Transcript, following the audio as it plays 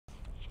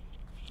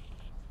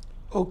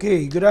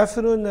Okay, good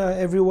afternoon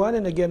everyone,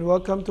 and again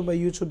welcome to my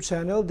YouTube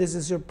channel. This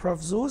is your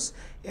Prof. Zeus,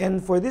 and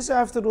for this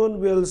afternoon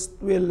we'll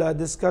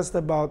discuss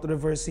about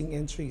reversing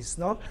entries.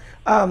 No,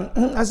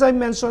 as I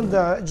mentioned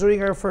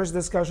during our first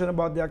discussion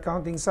about the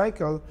accounting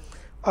cycle,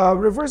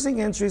 reversing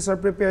entries are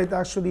prepared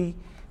actually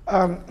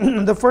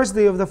the first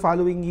day of the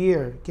following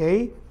year.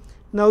 Okay,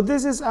 now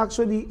this is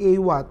actually a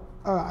what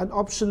an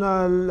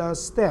optional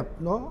step.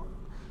 No,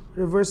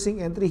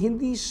 reversing entry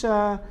hindi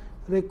siya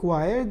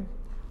required.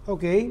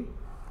 Okay.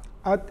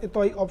 At ito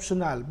ay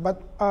optional.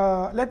 But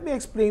let me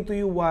explain to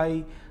you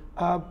why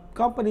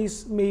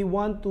companies may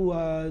want to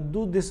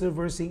do this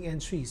reversing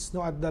entries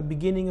at the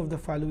beginning of the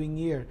following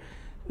year.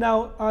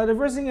 Now,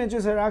 reversing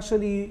entries are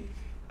actually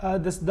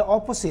the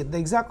opposite,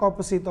 the exact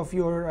opposite of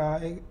your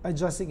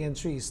adjusting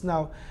entries.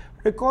 Now,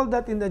 recall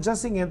that in the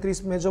adjusting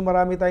entries, medyo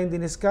marami tayong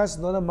diniscuss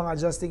ng mga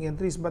adjusting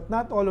entries, but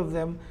not all of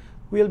them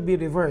will be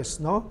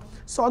reversed. No?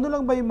 So, ano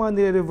lang ba yung mga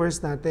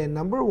nire-reverse natin?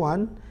 Number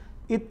one,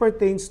 it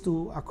pertains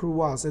to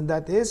accruals, and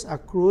that is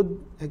accrued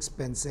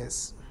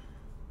expenses.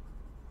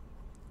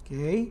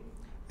 Okay?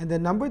 And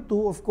then number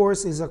two, of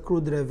course, is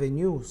accrued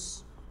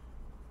revenues.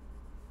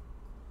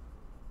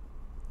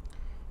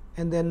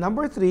 And then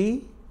number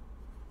three,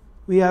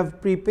 we have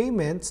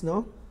prepayments,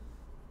 no?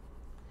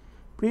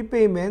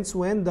 Prepayments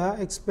when the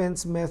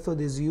expense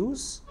method is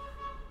used.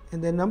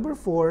 And then number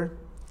four,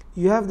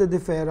 you have the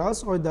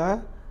deferrals or the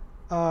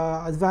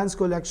advance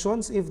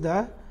collections if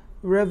the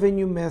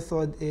revenue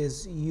method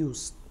is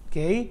used.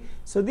 Okay,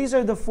 so these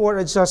are the four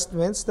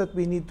adjustments that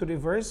we need to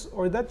reverse,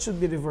 or that should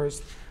be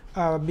reversed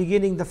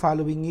beginning the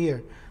following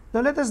year.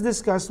 Now let us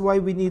discuss why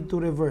we need to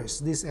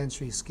reverse these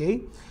entries.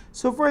 Okay,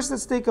 so first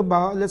let's take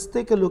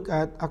a look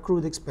at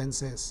accrued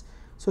expenses.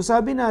 So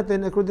sabi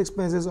natin accrued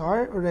expenses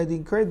are already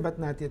incurred but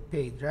not yet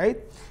paid, right?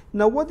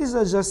 Now what is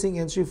the adjusting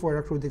entry for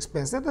accrued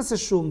expense? Let us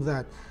assume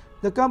that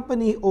the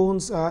company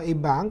owns a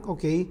bank.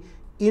 Okay,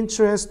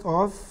 interest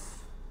of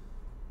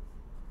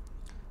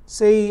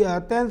say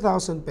 10,000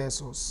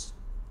 pesos.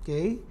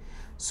 Okay,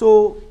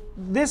 so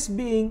this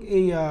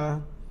being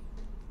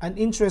an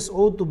interest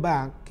owed to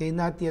bank, okay,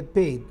 not yet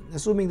paid,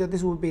 assuming that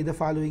this will pay the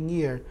following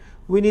year,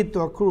 we need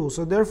to accrue.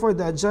 So therefore,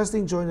 the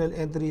adjusting journal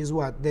entry is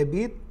what?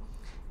 Debit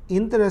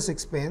interest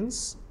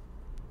expense,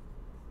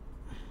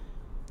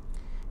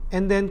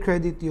 and then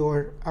credit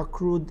your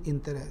accrued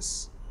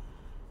interest.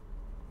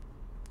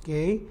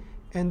 Okay,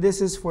 and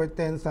this is for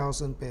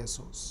 10,000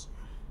 pesos.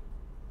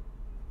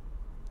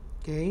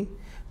 Okay.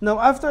 Now,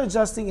 after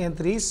adjusting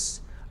entries,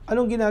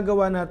 anong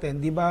ginagawa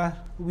natin? Di ba?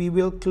 We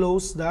will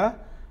close the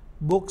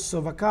books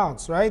of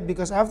accounts, right?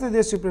 Because after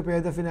this, you prepare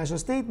the financial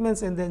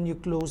statements and then you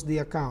close the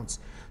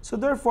accounts.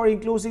 So therefore, in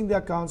closing the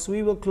accounts,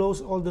 we will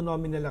close all the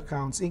nominal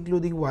accounts,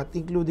 including what?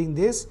 Including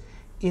this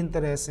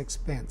interest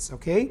expense,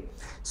 okay?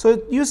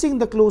 So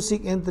using the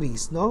closing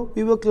entries, no?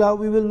 We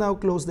will now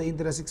close the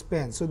interest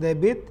expense. So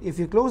debit, if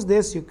you close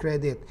this, you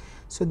credit.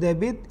 So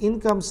debit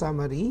income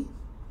summary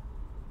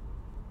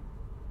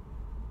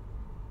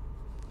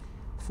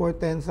for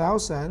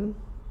 10,000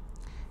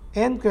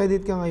 and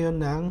credit ka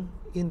ngayon ng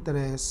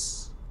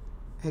interest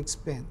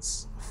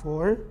expense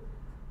for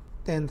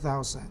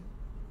 10,000.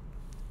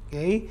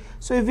 Okay?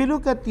 So if you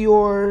look at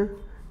your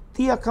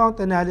T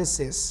account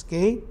analysis,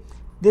 okay?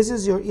 This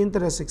is your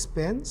interest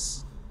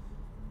expense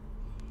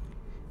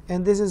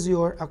and this is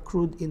your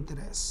accrued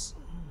interest.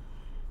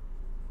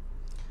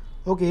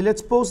 Okay,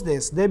 let's post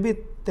this.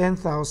 Debit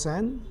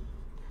 10,000,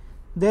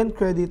 then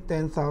credit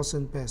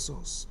 10,000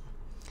 pesos.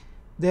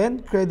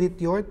 Then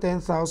credit your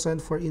 10,000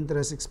 for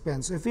interest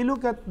expense. So if you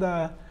look at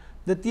the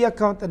T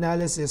account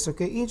analysis,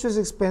 okay, interest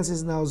expense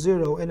is now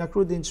 0 and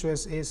accrued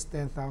interest is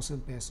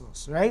 10,000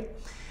 pesos, right?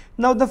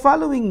 Now the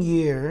following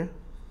year,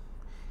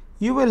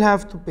 you will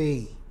have to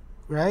pay,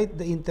 right,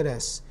 the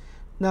interest.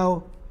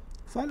 Now,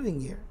 following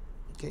year,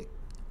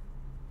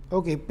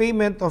 okay,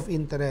 payment of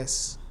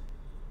interest.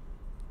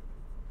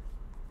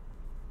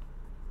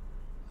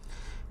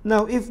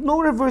 Now, if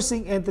no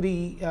reversing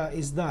entry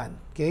is done,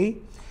 okay,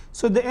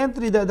 so the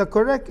entry, the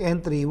correct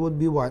entry would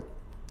be what?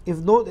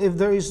 If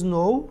there is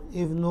no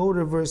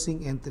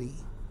reversing entry.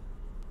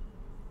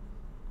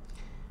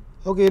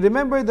 Okay,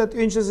 remember that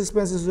interest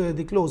expense is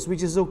already closed,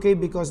 which is okay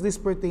because this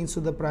pertains to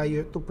the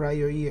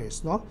prior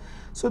years, no?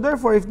 So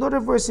therefore, if no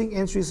reversing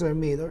entries are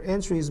made or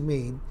entry is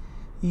made,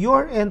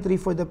 your entry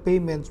for the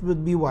payment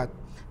would be what?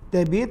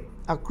 Debit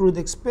accrued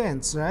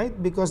expense, right?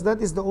 Because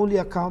that is the only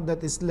account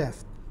that is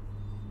left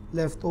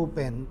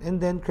open,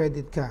 and then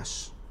credit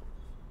cash.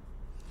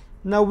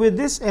 Now with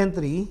this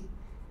entry,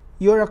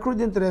 your accrued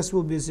interest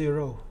will be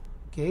 0.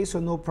 Okay, so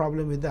no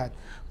problem with that.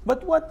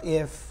 But what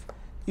if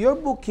your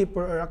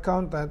bookkeeper or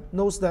accountant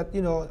knows that,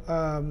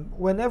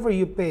 whenever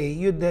you pay,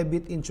 you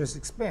debit interest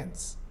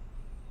expense?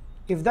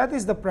 If that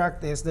is the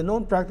practice, the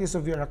known practice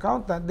of your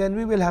accountant, then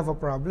we will have a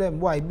problem.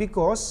 Why?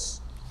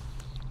 Because,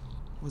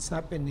 what's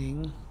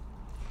happening?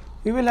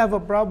 We will have a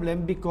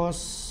problem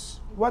because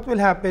what will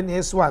happen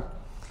is what?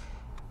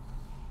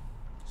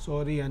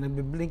 Sorry,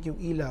 nagbiblink yung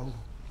ilaw.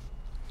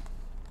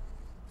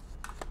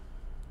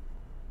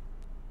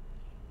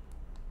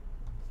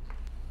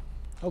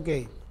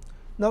 Okay.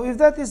 Now, if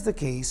that is the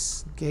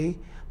case, okay,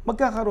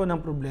 magkakaroon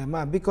ng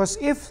problema because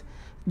if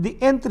the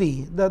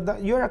entry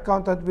that your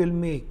accountant will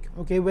make,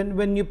 okay,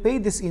 when you pay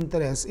this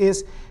interest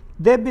is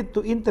debit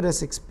to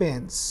interest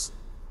expense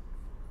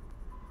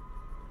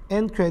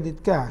and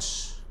credit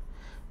cash,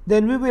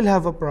 then we will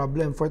have a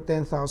problem for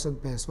 10,000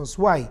 pesos.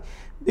 Why?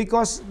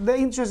 Because the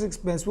interest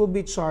expense will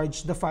be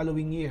charged the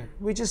following year,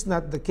 which is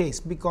not the case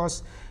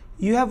because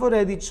you have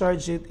already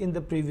charged it in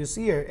the previous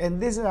year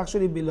and this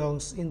actually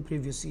belongs in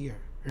previous year,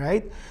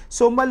 right?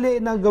 So mali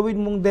na gawin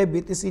mong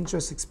debit is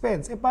interest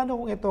expense. E paano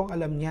kung ito ang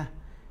alam niya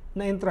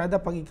na entrada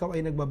pag ikaw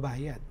ay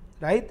nagbabayad,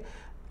 right?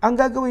 Ang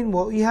gagawin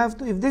mo, you have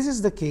to, if this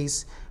is the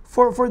case,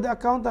 for the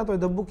accountant or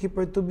the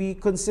bookkeeper to be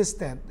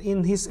consistent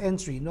in his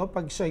entry, no?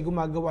 Pag siya ay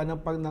gumagawa ng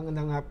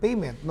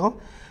payment, no?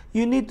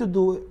 You need to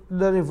do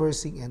the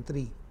reversing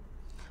entry.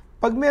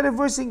 Pag may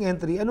reversing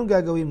entry, anong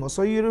gagawin mo?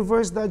 So you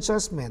reverse the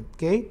adjustment,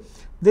 okay?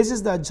 This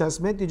is the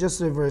adjustment, you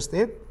just reversed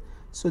it.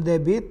 So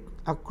debit,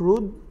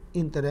 accrued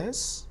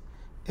interest,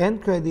 and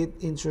credit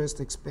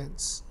interest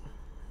expense.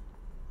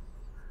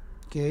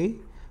 Okay?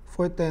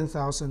 For 10,000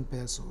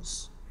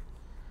 pesos.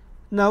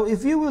 Now,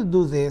 if you will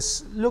do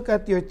this, look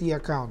at your T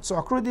account. So,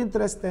 accrued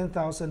interest,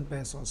 10,000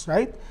 pesos,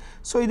 right?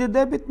 So,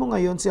 i-debit mo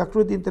ngayon si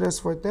accrued interest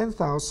for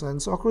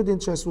 10,000. So, accrued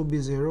interest will be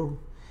 0.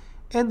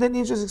 And then,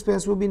 interest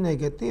expense will be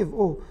negative.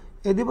 Oh,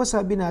 di ba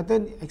sabi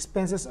natin,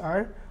 expenses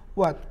are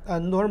what? A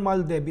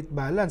normal debit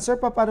balance. Sir,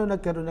 paano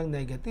nagkaroon ng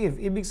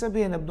negative? Ibig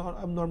sabihin,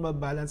 abnormal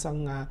balance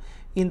ang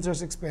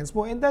interest expense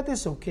mo. And that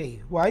is okay.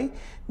 Why?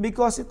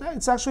 Because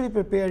it's actually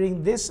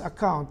preparing this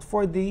account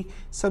for the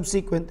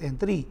subsequent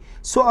entry.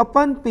 So,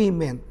 upon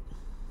payment,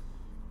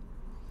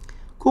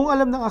 kung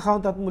alam ng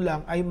accountant mo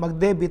lang ay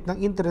mag-debit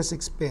ng interest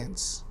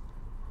expense,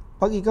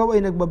 pag ikaw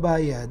ay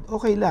nagbabayad,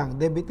 okay lang.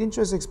 Debit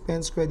interest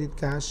expense, credit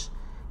cash,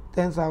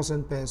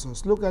 10,000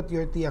 pesos. Look at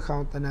your T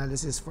account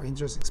analysis for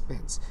interest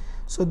expense.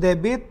 So,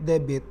 debit,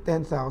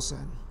 10,000.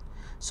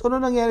 So, ano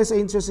nangyari sa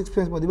interest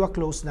expense mo? Di ba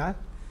close na?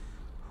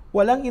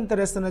 Walang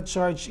interest na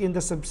na-charge in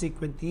the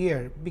subsequent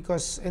year.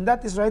 Because, and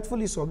that is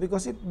rightfully so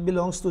because it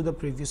belongs to the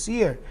previous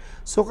year.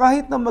 So,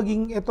 kahit na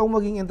itong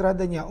maging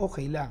entrada niya,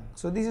 okay lang.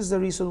 So, this is the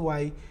reason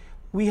why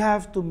we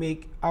have to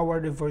make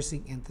our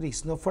reversing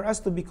entries. No, for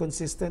us to be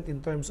consistent in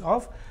terms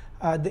of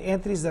the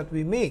entries that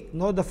we make,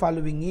 no, the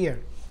following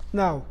year.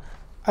 Now,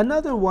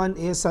 another one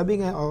is, sabi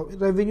nga,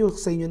 revenue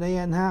sa inyo na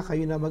yan ha,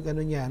 kayo na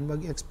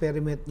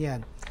mag-experiment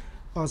yan.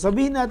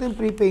 Sabihin natin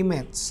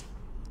prepayments.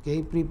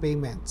 Okay,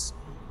 prepayments.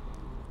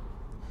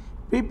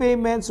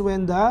 Prepayments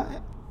when the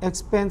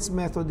expense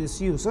method is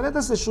used. So let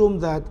us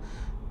assume that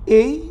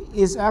A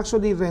is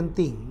actually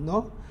renting,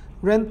 no?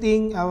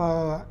 Renting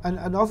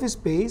an office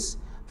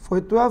space for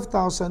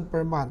 12,000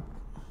 per month.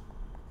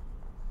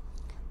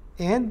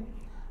 And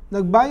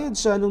nagbayad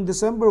siya nung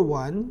December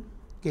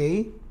 1,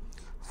 okay,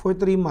 for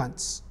 3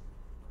 months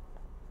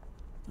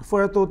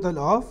for a total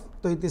of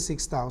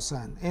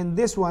 26,000. And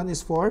this one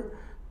is for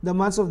the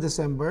months of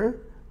December,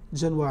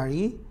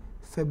 January,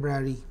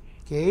 February.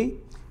 Okay?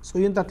 So,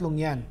 yung tatlong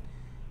yan.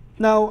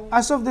 Now,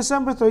 as of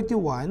December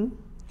 31,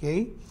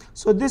 okay,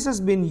 so this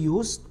has been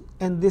used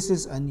and this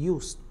is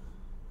unused.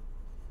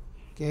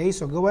 Okay?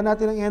 So, gawa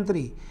natin ang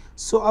entry.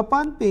 So,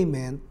 upon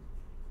payment,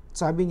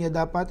 sabi niya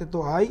dapat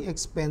ito ay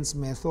expense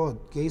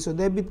method. Okay? So,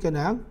 debit ka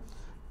ng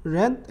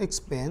rent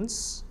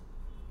expense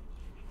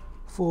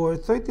for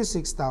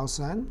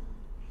 36,000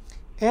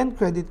 and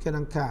credit ka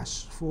ng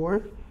cash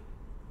for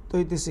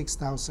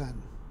 36,000.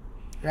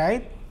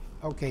 Right?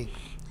 Okay.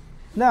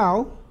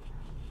 Now,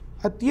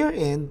 at year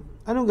end,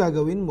 anong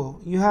gagawin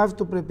mo? You have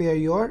to prepare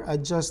your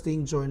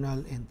adjusting journal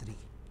entry.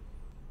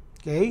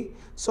 Okay?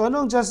 So,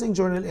 ano ang adjusting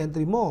journal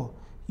entry mo?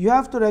 You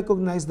have to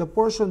recognize the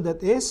portion that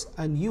is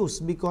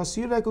unused because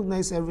you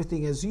recognize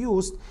everything as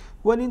used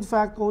when in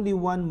fact only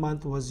 1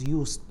 month was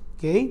used.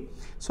 Okay?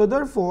 So,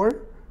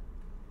 therefore,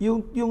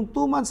 yung 2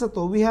 months na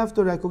to, we have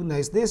to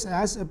recognize this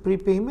as a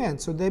prepayment.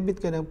 So, debit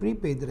ka ng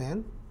prepaid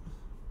rent.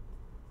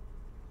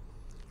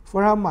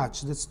 For how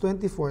much? That's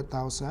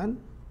 24,000.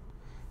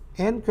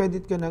 And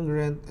credit ka ng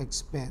rent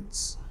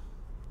expense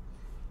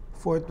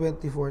for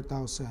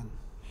 24,000.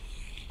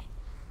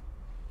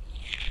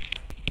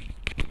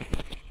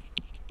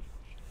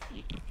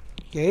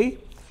 Okay?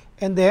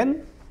 And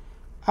then,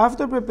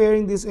 after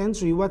preparing this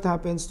entry, what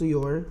happens to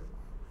your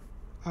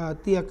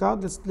T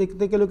account? Let's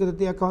take a look at the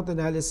T account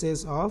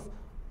analysis of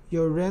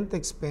your rent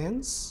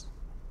expense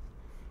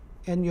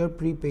and your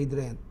prepaid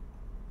rent.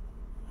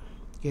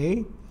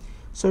 Okay?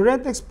 So,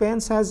 rent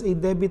expense has a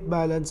debit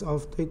balance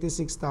of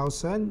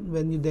 36,000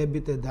 when you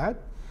debited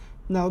that.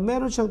 Now,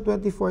 meron siyang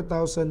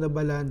 24,000 na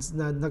balance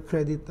na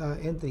credit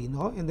entry,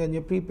 no? And then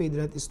your prepaid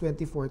rent is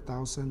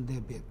 24,000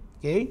 debit.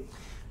 Okay?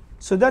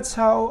 So, that's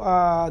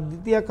how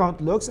the account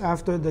looks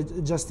after the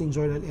adjusting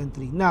journal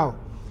entry. Now,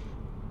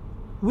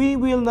 we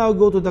will now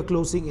go to the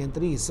closing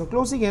entries. So,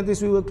 closing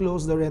entries, we will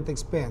close the rent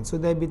expense. So,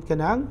 debit ka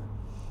ng,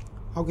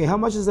 okay, how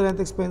much is the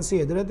rent expense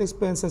here? The rent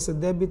expense has a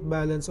debit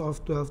balance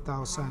of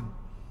 12,000.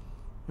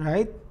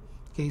 Right?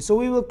 Okay,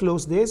 so we will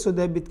close this. So,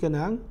 debit ka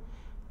ng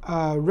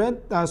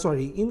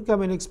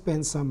income and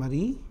expense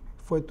summary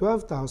for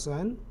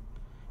 12,000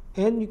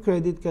 and you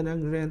credit ka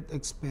ng rent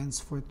expense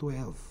for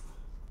 12.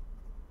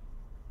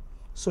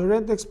 So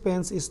rent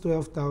expense is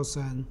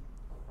 12,000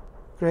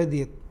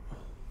 credit.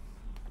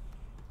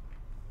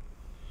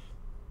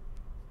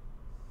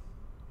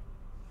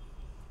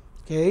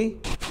 Okay,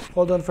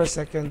 hold on for a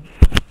second.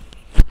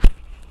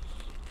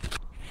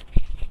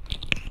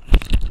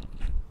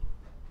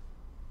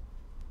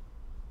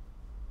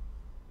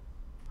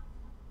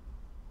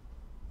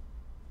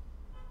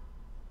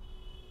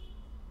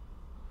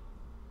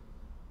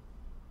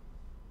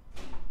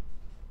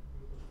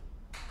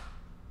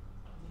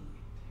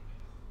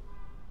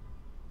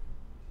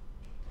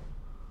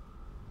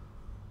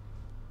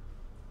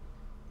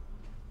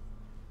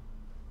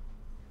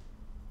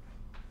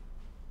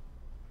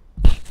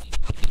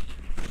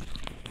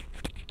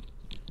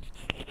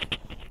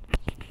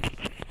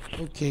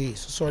 Okay,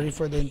 so sorry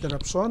for the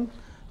interruption.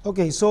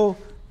 Okay, so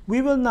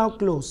we will now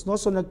close, no?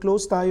 So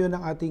nag-close tayo ng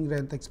ating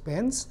rent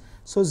expense.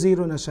 So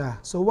zero na siya.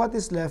 So what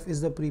is left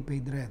is the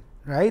prepaid rent,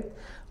 right?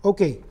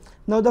 Okay.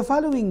 Now the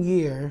following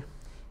year,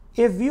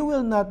 if you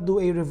will not do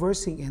a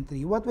reversing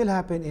entry, what will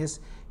happen is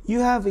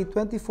you have a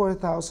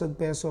 24,000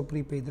 peso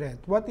prepaid rent.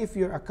 What if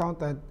your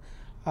accountant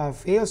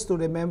fails to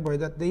remember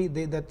that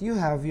that you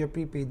have your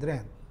prepaid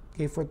rent,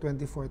 okay, for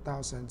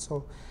 24,000?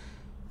 So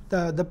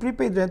the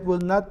prepaid rent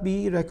will not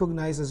be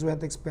recognized as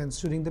rent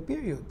expense during the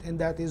period, and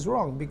that is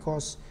wrong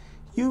because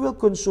you will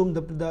consume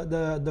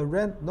the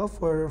rent, no,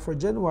 for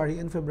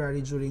January and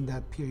February during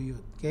that period.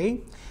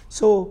 Okay,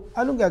 so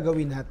anong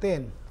gagawin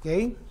natin?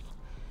 Okay,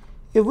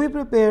 if we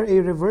prepare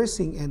a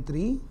reversing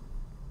entry,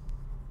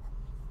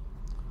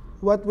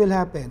 what will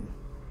happen?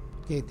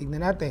 Okay,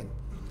 tingnan natin.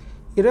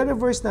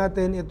 I-reverse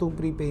natin itong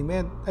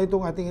prepayment,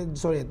 itong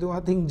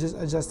ating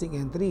adjusting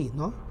entry,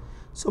 no?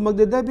 So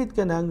magde-debit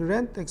ka ng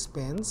rent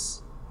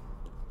expense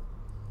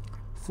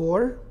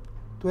for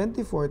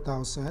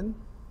 24,000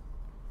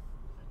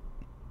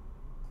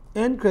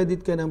 and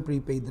credit ka ng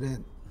prepaid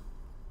rent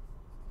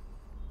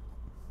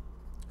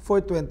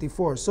for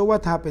 24. So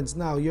what happens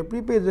now? Your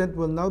prepaid rent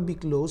will now be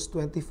closed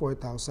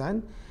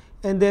 24,000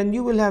 and then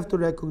you will have to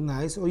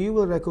recognize, or you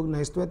will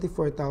recognize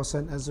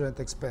 24,000 as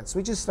rent expense,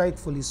 which is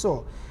rightfully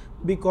so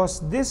because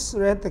this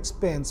rent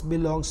expense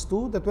belongs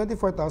to, the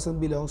 24,000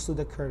 belongs to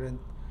the current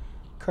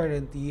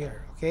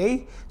year.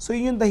 Okay? So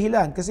yun yung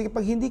dahilan. Kasi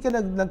kapag hindi ka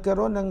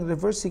nagkaroon ng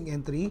reversing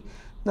entry,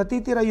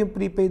 natitira yung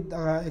prepaid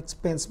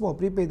expense mo,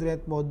 prepaid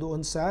rent mo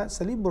doon sa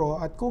libro,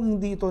 at kung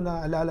hindi ito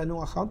naalala ng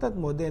accountant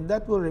mo, then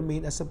that will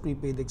remain as a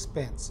prepaid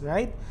expense.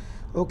 Right?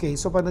 Okay,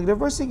 so pag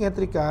nag-reversing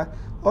entry ka,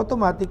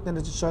 automatic na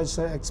na-charge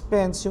sa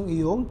expense yung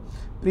iyong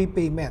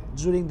prepayment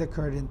during the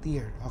current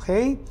year.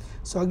 Okay?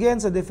 So again,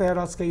 sa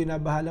deferrals kayo na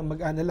bahalang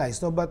mag-analyze.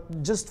 No? But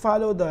just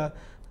follow the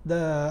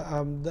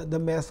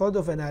method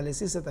of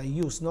analysis that I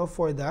use, no,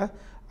 for the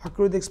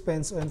accrued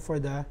expense and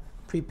for the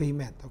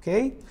prepayment.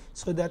 Okay,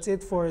 so that's it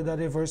for the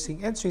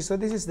reversing entry. So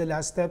this is the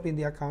last step in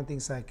the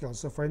accounting cycle.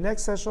 So for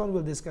next session,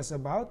 we'll discuss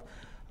about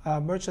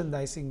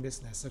merchandising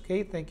business.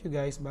 Okay, thank you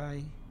guys.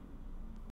 Bye.